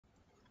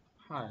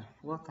Hi,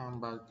 welcome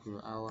back to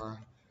our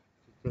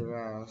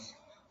tutorials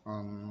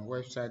on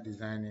website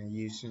designing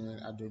using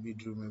Adobe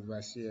Dreamweaver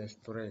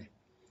CS3.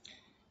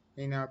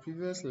 In our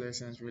previous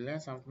lessons, we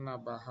learned something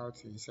about how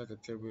to insert a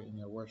table in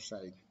your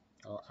website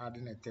or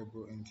adding a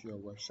table into your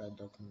website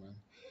document.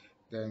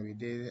 Then we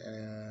did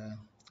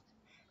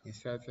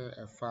inserted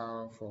a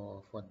file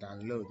for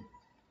download.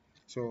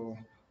 So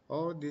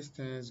all these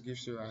things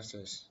gives you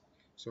access.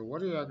 So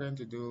what you are going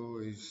to do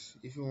is,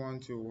 if you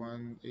want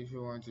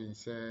to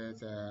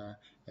insert a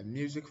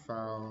music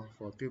file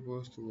for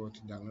people to want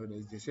to download,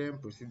 it's the same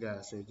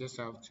procedure. So you just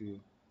have to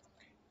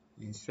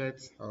insert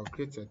or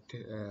create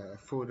a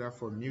folder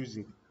for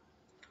music,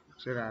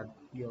 so that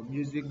your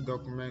music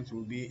document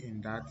will be in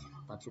that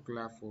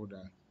particular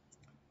folder.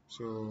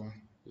 So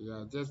you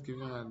are just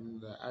giving them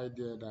the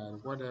idea that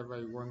whatever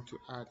you want to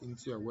add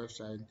into your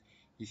website,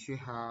 you should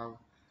have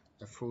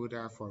a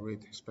folder for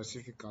it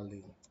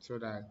specifically, so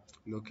that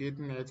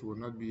locating it will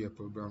not be a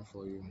problem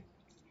for you.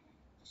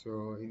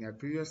 So in a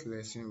previous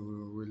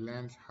lesson, we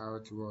learned how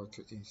to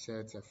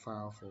insert a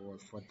file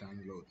for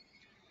download.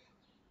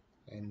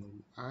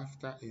 And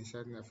after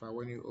inserting a file,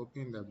 when you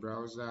open the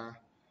browser,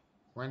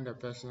 when the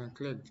person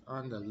clicked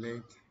on the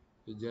link,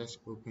 you just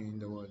open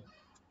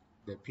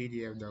the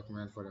PDF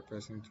document for the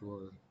person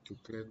to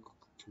click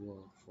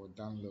for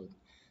download.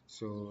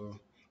 So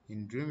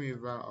in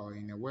Dreamweaver or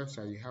in a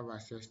website, you have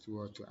access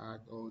to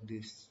add all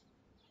these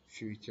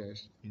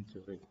features into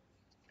it.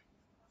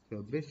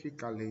 So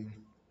basically,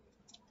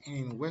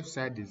 in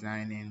website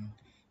designing,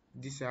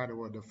 these are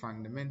the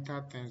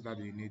fundamental things that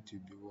you need to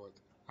be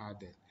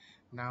added.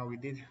 Now we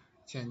did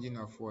changing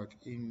of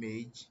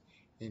image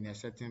in a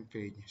certain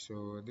page.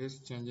 So this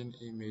changing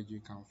image,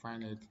 you can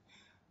find it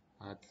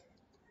at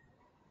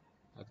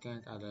I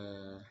think at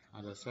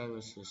the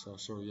services or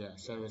so. Yeah,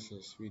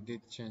 services, we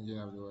did changing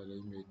of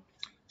the image.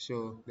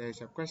 So there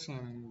is a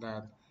question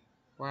that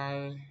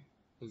why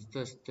is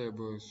this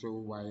table so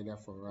wider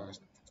for us?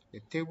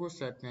 The table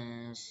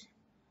settings,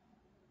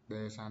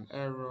 there's an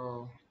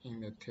error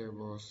in the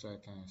table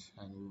settings,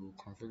 and we will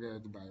configure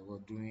it by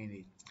doing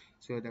it.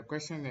 So the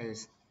question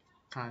is,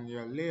 can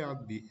your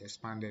layout be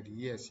expanded?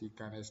 Yes, you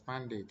can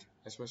expand it,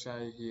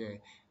 especially here.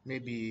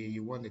 Maybe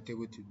you want the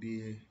table to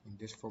be in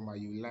this format,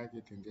 you like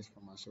it in this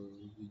format, so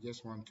you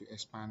just want to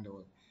expand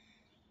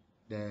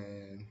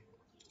the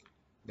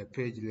the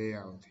page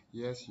layout.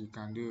 Yes, you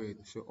can do it.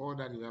 So all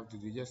that you have to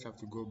do, you just have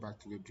to go back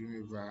to the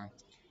Dreamweaver.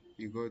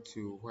 You go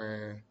to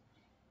where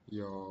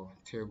your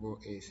table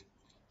is.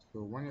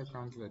 So when you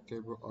come to the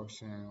table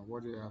option,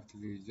 what you have to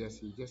do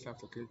is you just have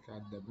to click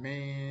at the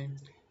main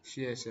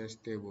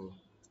CSS table.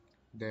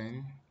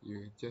 Then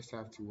you just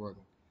have to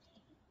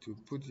to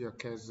put your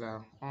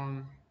cursor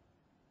on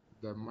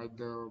the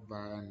middle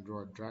bar and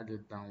drag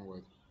it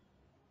downward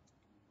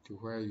to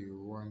where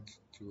you want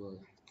to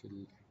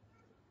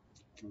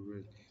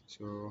read.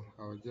 So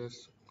I'll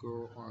just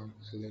go on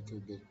a little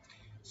bit.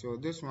 So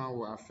this one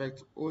will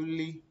affect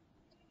only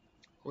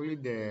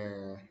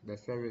the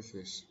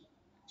services.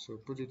 So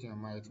put it in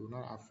mind, it will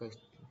not affect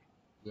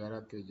the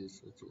other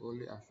pages. It will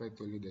only affect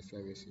only the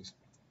services.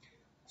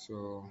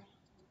 So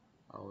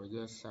I will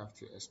just have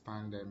to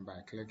expand them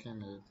by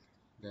clicking it.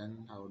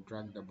 Then I will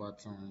drag the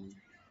button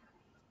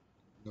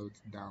note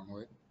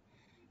downward.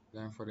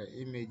 Then for the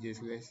images,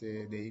 let's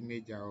say the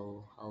image,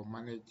 I'll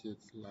manage it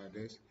like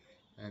this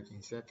and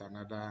insert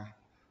another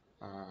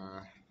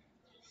uh,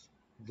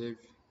 div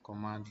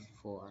command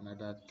for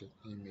another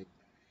image.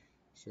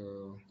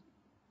 So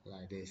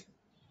like this.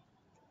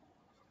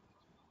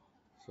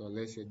 So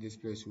let's say this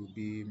place will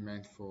be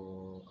meant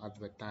for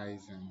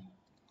advertising.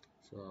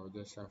 So I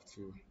just have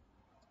to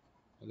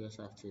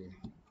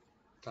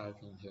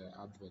type in here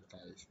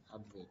advertise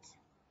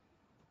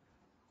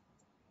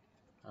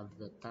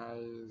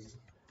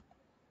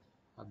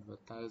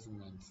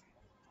advertisement.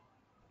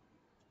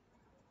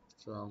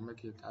 So I'll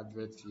make it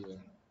advert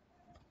here.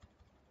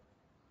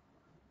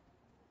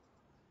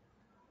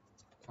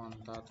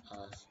 Contact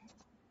us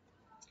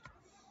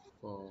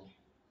for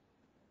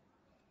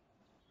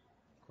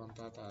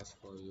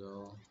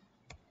your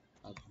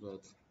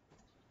advert.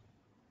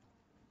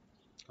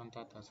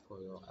 Contact us for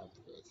your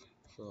advert.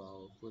 So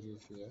I'll put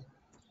it here.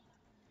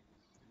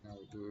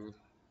 I'll do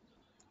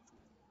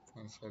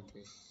insert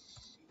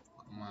this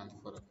command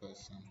for the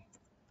person.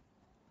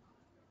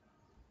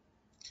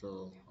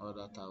 So all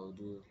that I will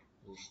do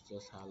is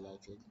just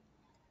highlight it,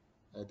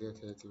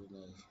 edit it with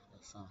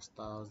some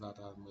styles that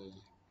I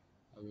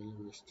really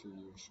wish to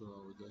use. So I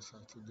will just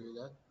have to do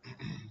that.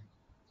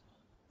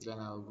 Then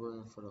I'll go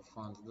in for the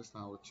font. This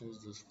time I will choose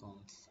this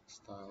font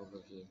style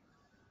over here.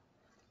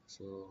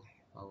 So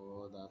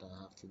all that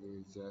I have to do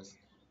is just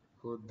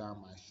hold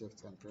down my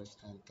shift and press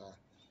enter,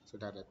 so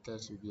that the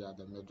text will be at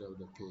the middle of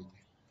the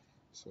page.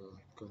 So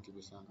it's going to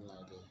be something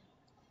like that.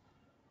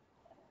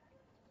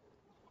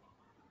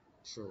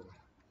 So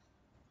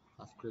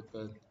I've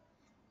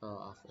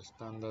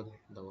expanded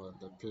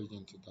the page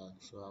into that.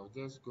 So I'll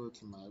just go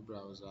to my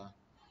browser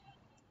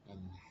and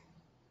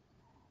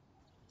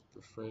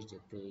refresh the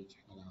page,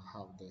 and I'll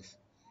have this.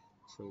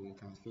 So you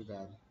can see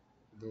that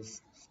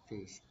this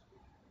space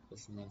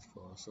is meant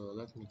for. So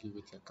let me give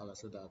it a color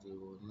so that you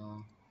will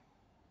know,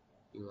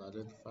 you will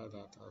identify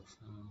that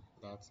option,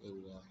 that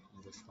area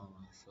in this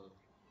format.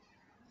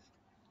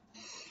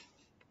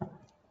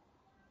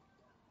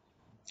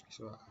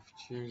 So I've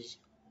choose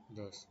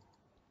this.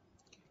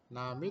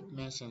 Now I made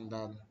mention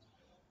that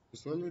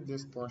it's only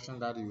this portion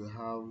that you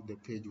have the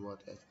page word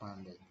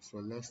expanded. So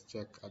let's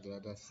check at the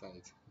other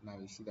side. Now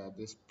you see that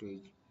this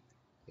page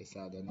is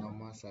at the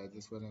normal side.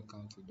 This when it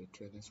comes to the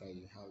training side,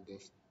 you have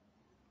this.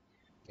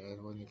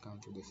 Then when it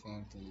comes to the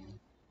same thing,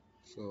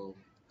 so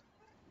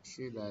you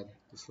see that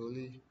it's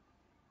only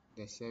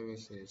the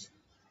services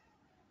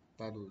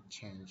that will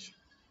change.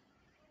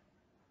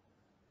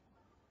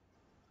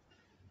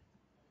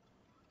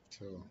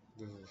 So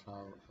this is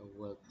how a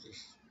web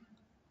is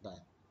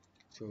done.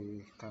 So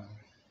you can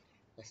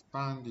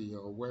expand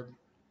your web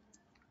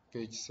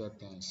page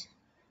settings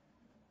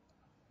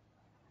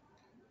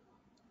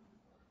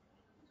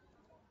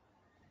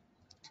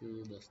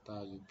to the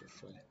style you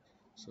prefer.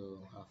 So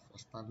I've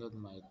expanded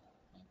my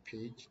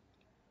page.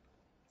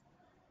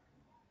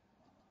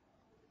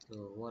 So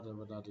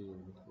whatever that you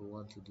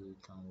want to do, you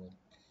can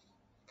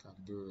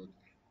do it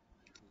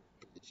to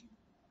the page.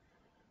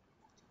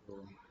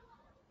 So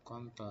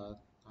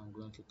contact, I'm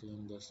going to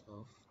clean this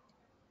off.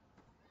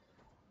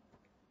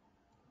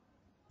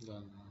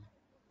 Then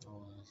I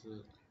want to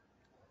see.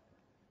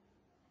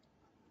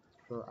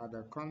 So at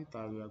the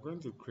contact, we are going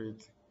to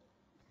create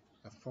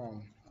a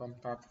form,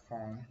 contact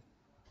form.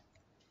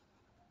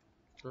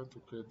 Going to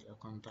create a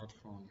contact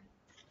form.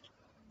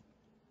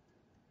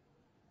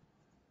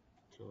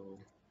 So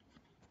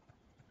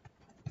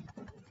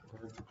I'm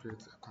going to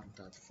create a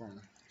contact form.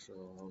 So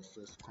I'll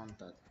just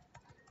contact.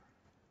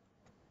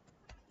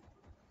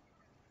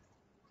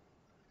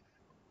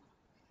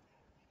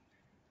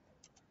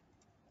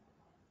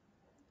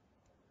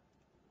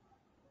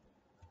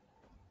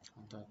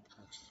 Contact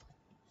us.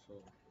 So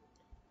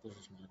this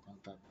is my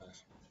contact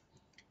us.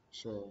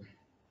 So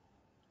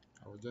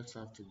I will just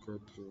have to go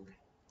to,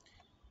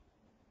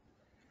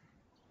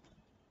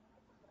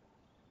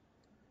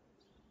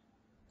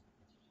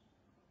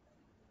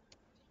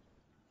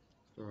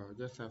 so I'll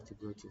just have to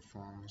go to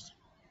forms.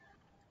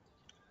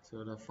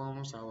 So the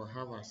forms I will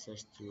have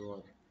access to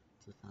what?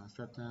 To some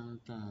certain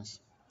things.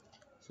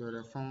 So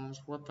the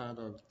forms, what are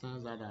the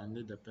things that I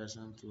need the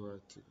person to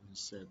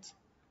insert?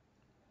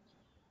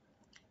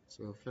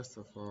 So first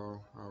of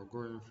all, I'll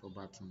go in for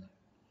button.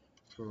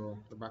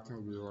 So the button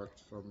will be what?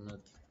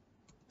 Submit.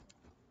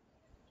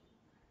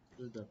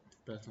 If the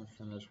person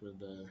finish with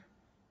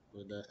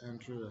the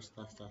entry or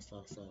stuff,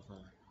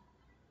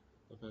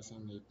 the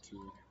person need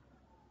to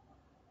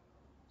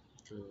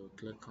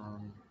click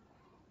on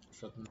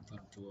certain thing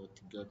to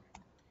get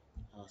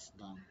us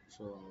done.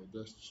 So I'll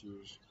just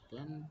choose.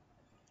 Then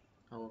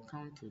I will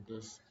come to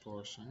this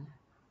portion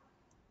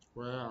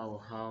where I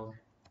will have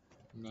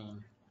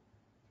name.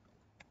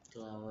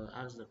 So I will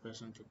ask the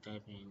person to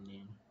type in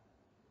name.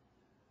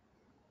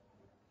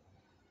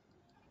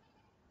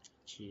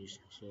 Choose.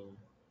 So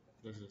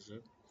this is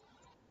it.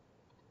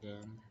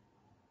 Then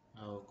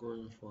I will go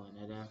in for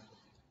another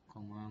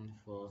command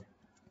for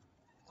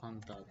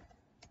contact.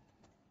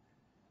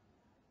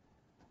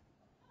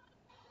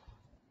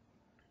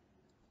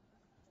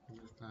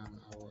 This time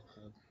I will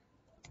add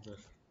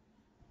this.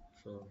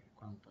 So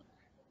contact.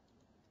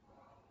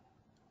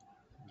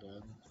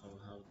 Then I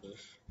will have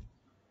this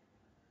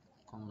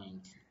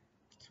comment.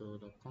 So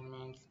the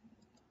comment,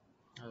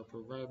 I'll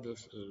provide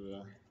this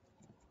area.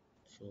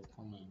 So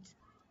comment.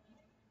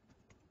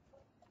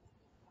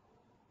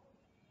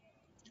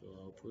 So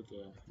I'll put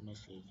a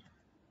message.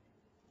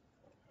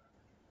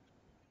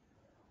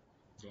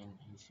 Then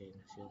insert.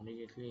 So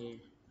immediately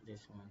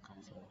this one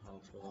comes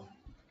out. So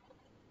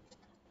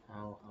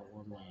how I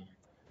want my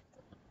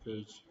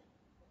page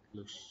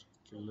looks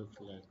to look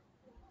like.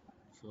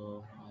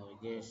 So I'll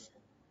just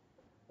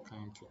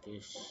come to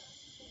this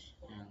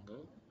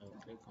angle.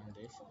 I'll click on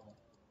this.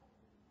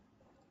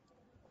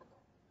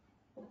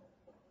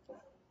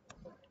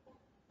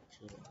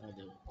 So at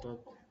the top,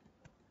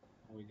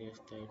 I will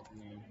just type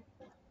name.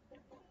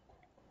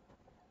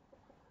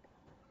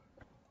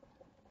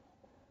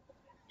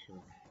 So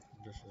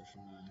this is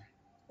my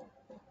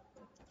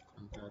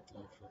contact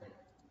info.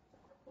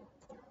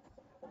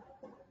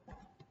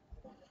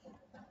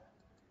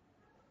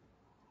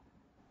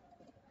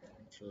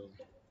 So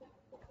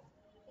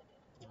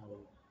I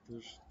will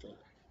push the,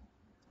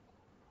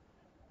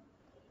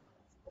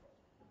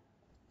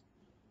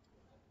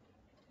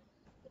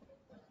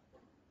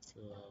 so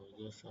I will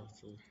just have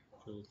to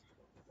create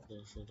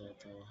this so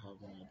that I will have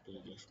my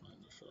page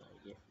expanded. So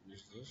I'll just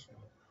use this.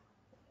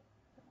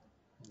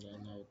 Then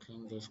I'll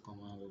clean this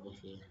command over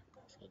here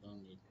because I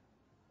don't need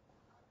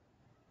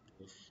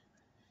this.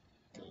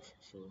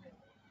 So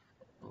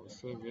I'll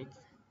save it.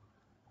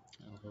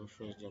 I'll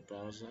refresh the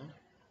browser.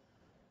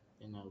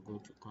 Then I'll go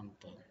to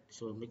contact.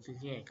 So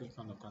immediately I click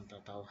on the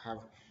contact, I'll have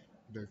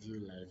the view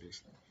like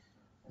this.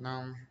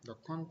 Now the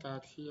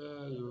contact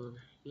here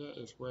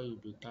is where you'll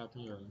be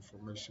typing your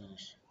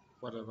informations,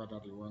 whatever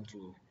that you want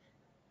to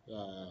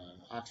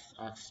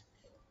ask.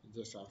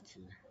 You just have to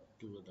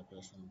give it the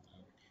person.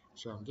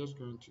 So I'm just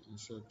going to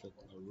insert the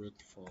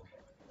rate for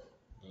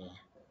the,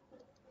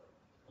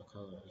 the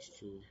color is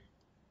to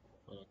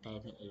for the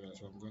typing area.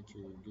 So I'm going to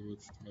give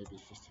it maybe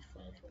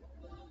 65.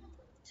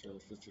 So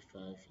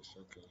 65 is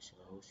okay. So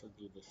I also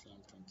give the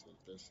same thing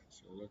to this.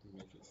 So let me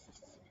make it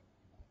 60.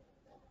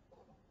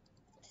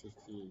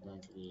 60 is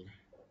going to be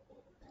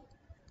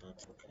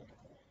that's okay.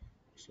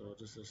 So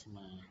this is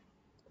my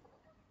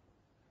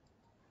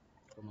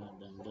command.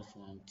 Then this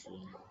one to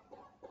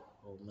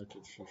I'll make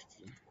it 50.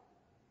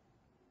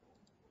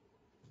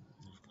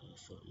 Okay,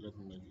 so let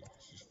me make it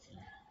 60.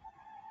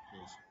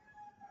 Yes,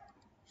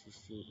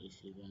 60 is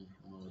even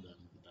more than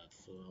that.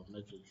 So I'll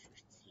make it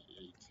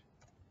 58,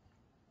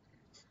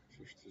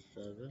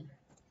 57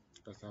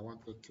 because I want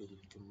it to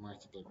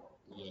match the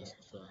yes.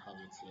 So I have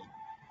it here.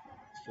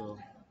 So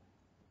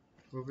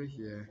over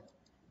here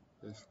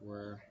is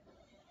where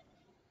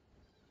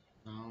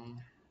now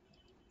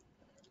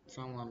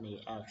someone may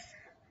ask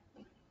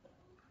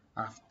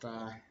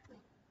after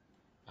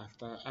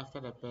after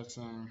the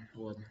person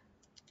would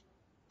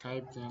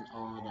typed in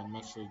all the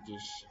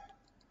messages,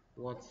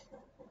 what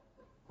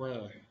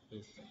where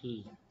is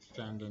he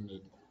sending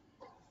it?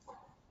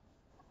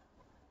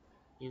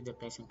 If the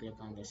person click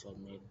on the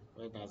submit,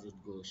 where does it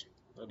go?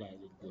 Where does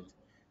it go?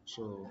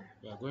 So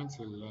we are going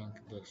to link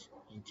this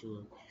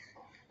into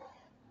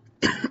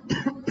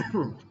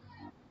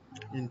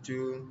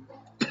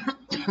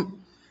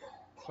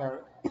sorry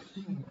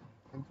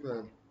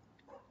into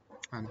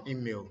an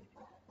email.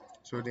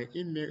 So the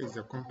email is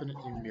the company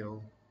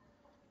email,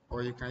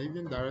 or you can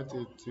even direct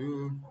it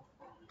to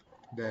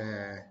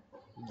the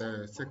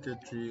the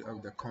secretary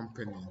of the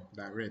company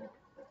direct.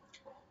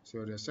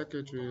 So the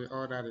secretary,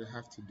 all that they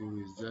have to do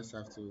is just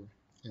have to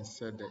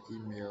insert the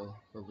email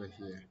over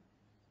here,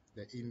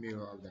 the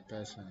email of the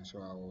person. So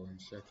I will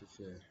insert it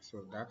here.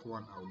 So that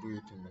one I'll do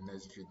it in the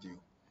next video.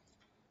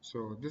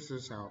 So this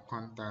is our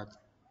contact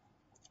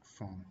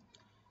form.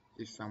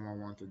 If someone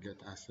want to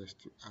get access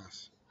to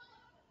us,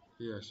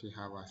 he or she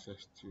have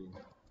access to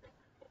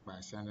by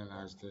sending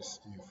us this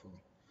info.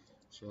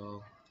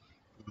 So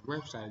the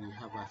website you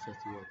have access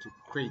to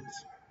create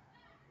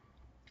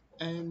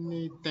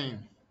anything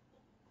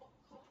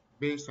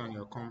based on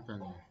your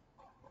company.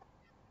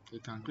 You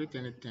can create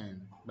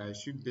anything, but it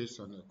should based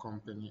on your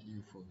company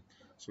info.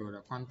 So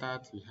the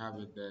contact we have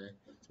it there.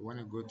 So when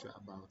you go to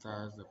about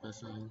us, the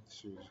person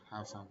should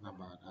have something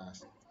about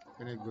us.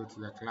 When you go to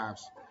the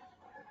clubs,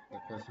 the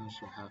person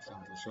should have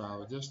something. So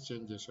I'll just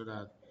change it so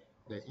that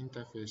the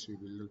interface will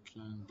be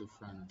looking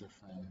different,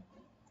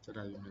 so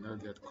that you may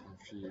not get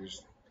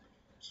confused.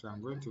 So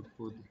I'm going to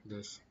put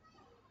this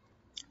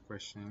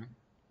question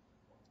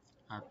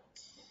at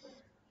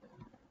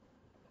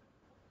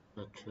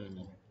the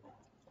training.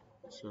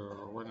 So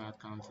when I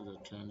come to the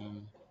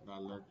training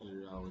dialog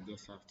area, I will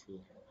just have to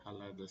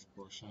highlight this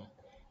portion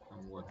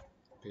and what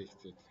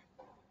paste it.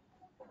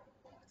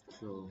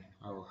 So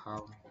I will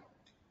have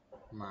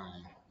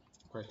my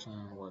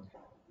question what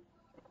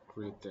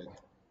created.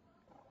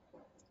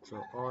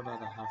 So all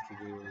that I have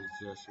to do is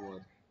just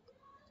what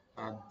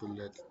add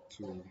bullet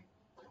to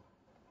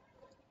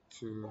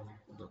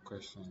the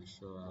question.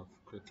 So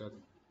I've created.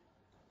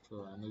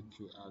 So I need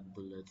to add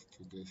bullet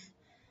to this.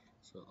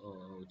 So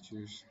I'll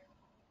choose.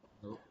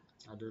 No,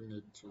 I don't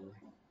need to.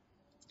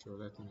 So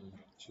let me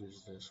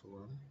choose this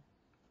one.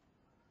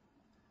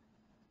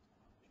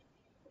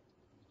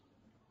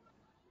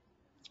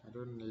 I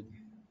don't need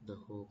the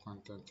whole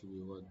content to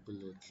be what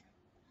bullet.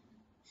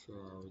 So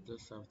I'll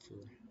just have to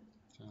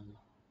change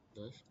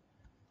this.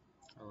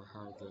 I will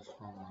have this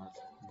format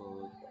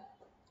bold,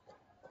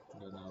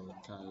 then I will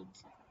type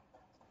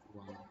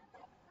one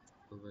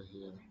over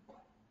here.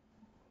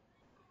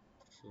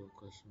 So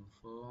question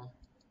 4,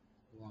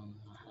 1,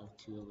 I have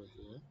 2 over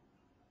here,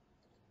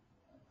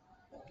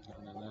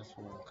 and the next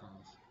one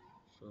comes.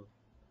 So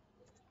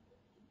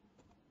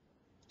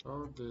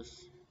all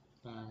this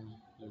time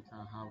you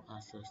can have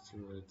access to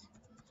it.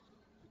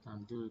 You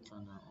can do it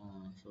on your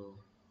own. So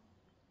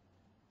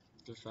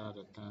these are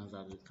the things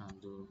that you can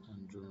do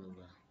in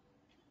Dreamweaver.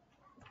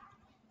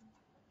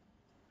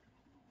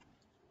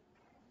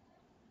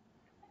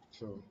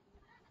 So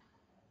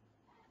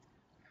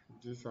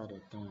these are the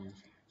things.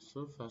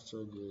 So far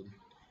so good.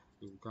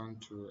 We've gone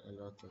through a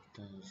lot of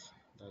things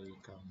that you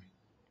can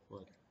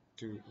what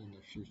do in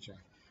the future.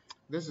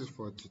 This is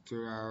for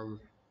tutorial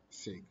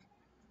sake.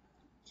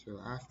 So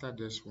after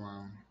this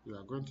one, you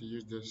are going to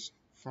use this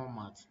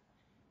format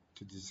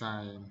to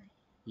design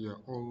your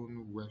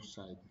own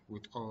website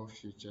with all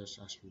features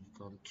as we've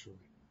gone through.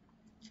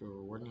 So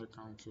when you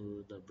come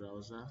to the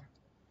browser,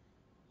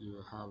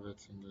 you have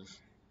it in this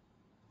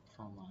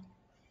format.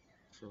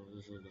 So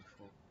this is the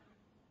form.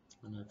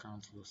 When you come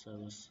to the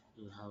service,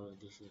 you have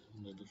it this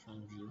in a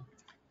different view.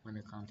 When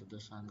you come to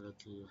this angle,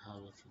 you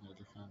have it in a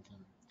different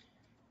thing.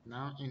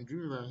 Now in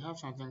Dreamweaver, we have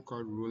something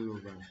called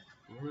rollover.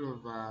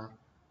 Rollover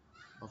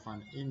of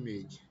an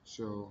image.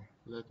 So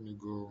let me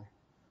go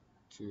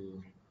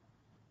to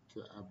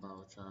to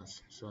about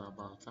us. So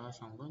about us,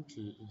 I'm going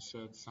to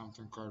insert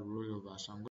something called rollover. So I'm